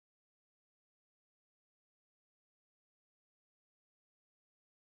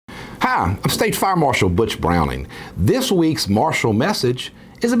Hi, I'm State Fire Marshal Butch Browning. This week's Marshal message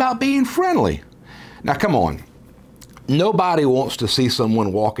is about being friendly. Now come on, nobody wants to see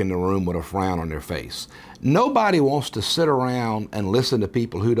someone walk in the room with a frown on their face. Nobody wants to sit around and listen to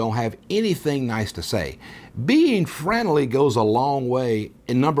people who don't have anything nice to say. Being friendly goes a long way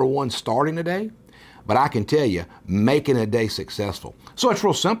in, number one, starting a day, but I can tell you, making a day successful. So it's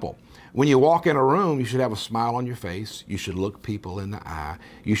real simple. When you walk in a room, you should have a smile on your face. You should look people in the eye.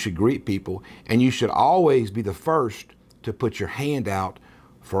 You should greet people. And you should always be the first to put your hand out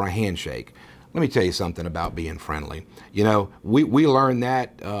for a handshake. Let me tell you something about being friendly. You know, we learned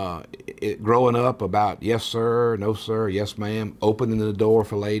that growing up about yes, sir, no, sir, yes, ma'am, opening the door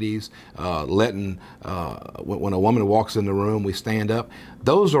for ladies, when a woman walks in the room, we stand up.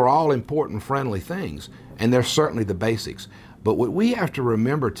 Those are all important friendly things, and they're certainly the basics. But what we have to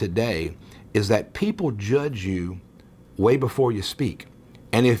remember today is that people judge you way before you speak.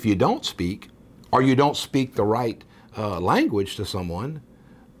 And if you don't speak, or you don't speak the right language to someone,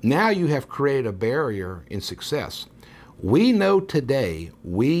 now you have created a barrier in success. We know today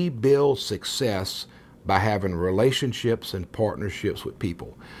we build success by having relationships and partnerships with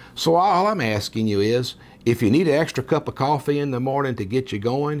people. So all I'm asking you is, if you need an extra cup of coffee in the morning to get you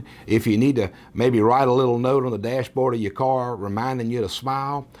going, if you need to maybe write a little note on the dashboard of your car reminding you to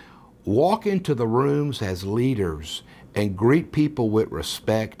smile, walk into the rooms as leaders and greet people with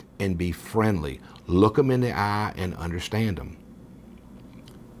respect and be friendly. Look them in the eye and understand them.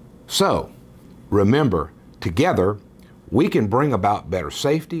 So, remember, together, we can bring about better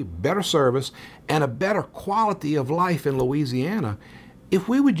safety, better service, and a better quality of life in Louisiana if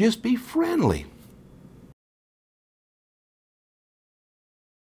we would just be friendly.